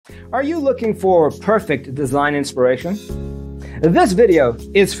Are you looking for perfect design inspiration? This video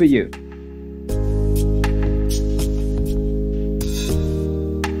is for you.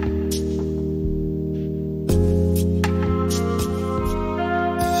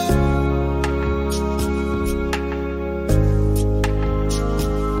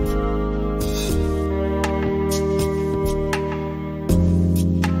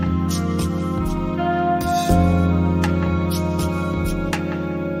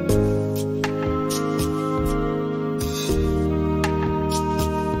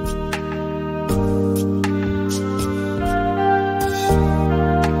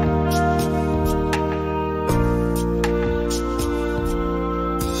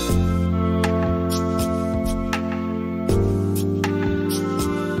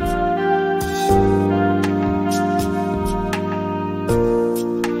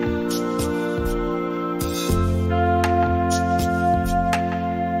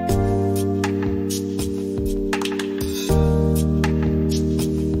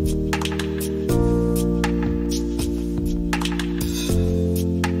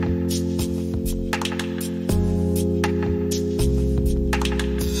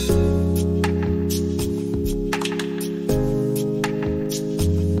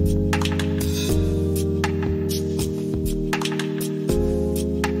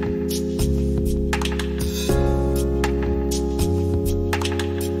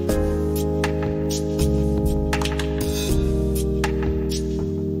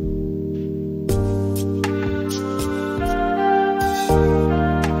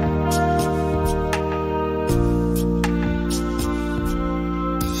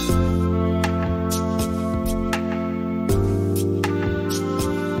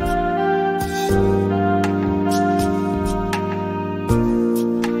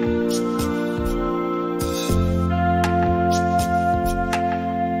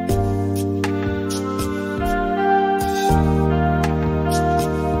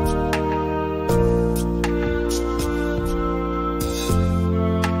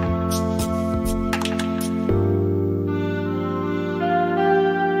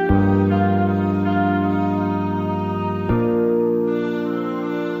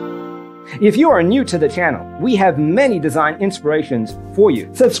 If you are new to the channel, we have many design inspirations for you.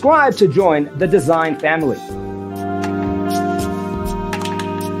 Subscribe to join the design family.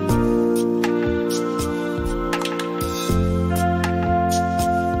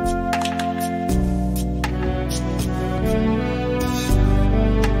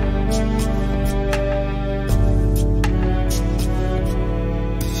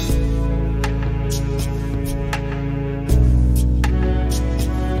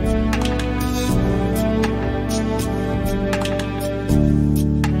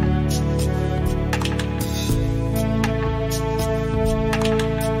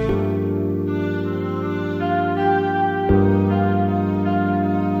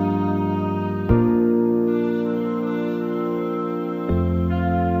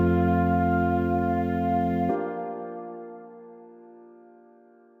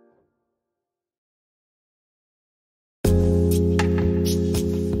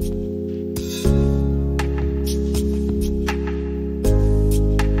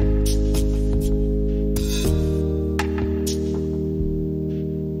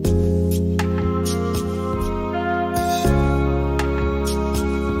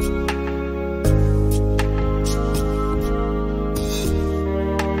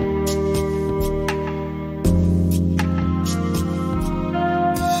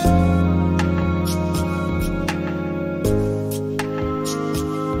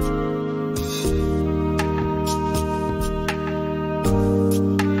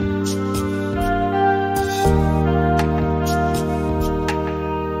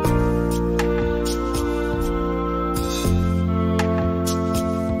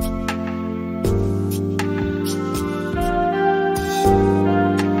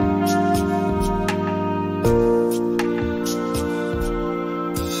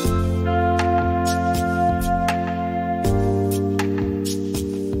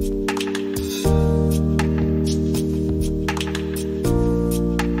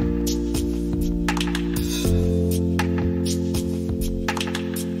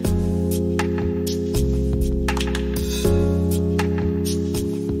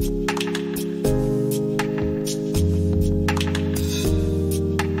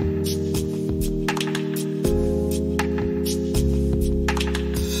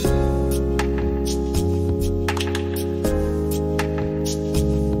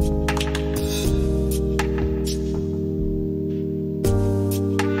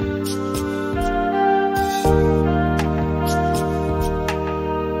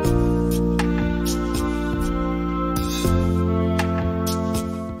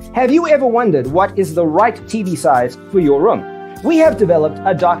 Have you ever wondered what is the right TV size for your room? We have developed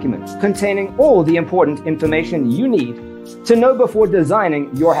a document containing all the important information you need to know before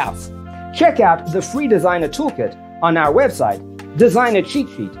designing your house. Check out the free designer toolkit on our website,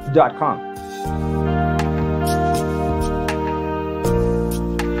 designercheatsheet.com.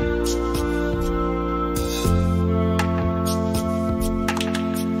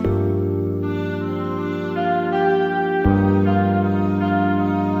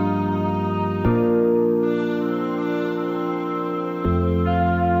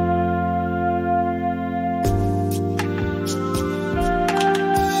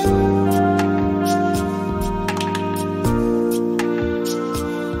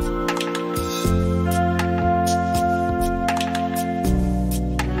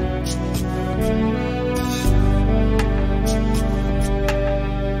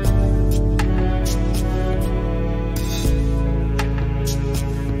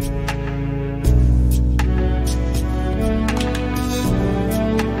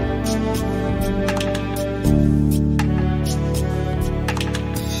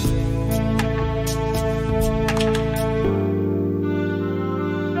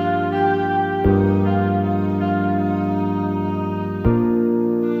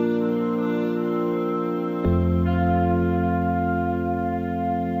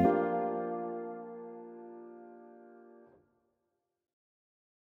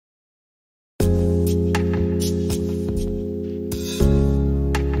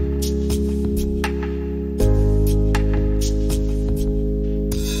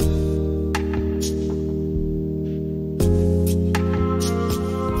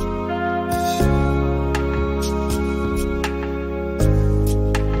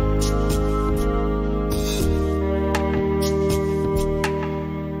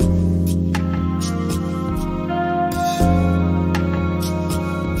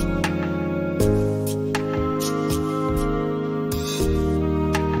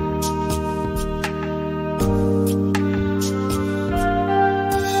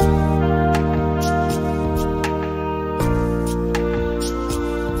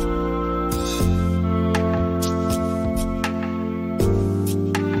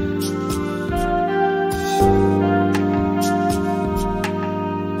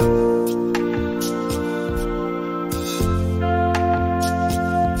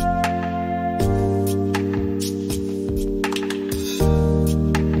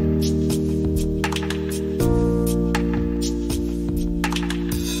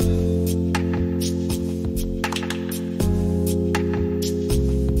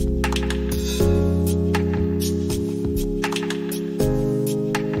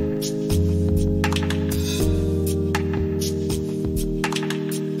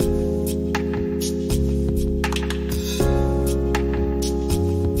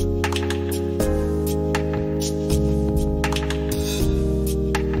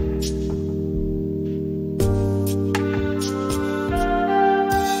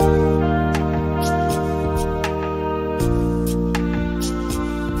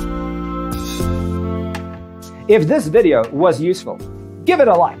 If this video was useful, give it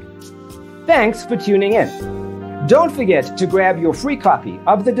a like. Thanks for tuning in. Don't forget to grab your free copy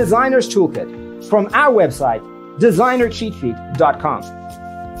of the Designer's Toolkit from our website, designercheatsheet.com.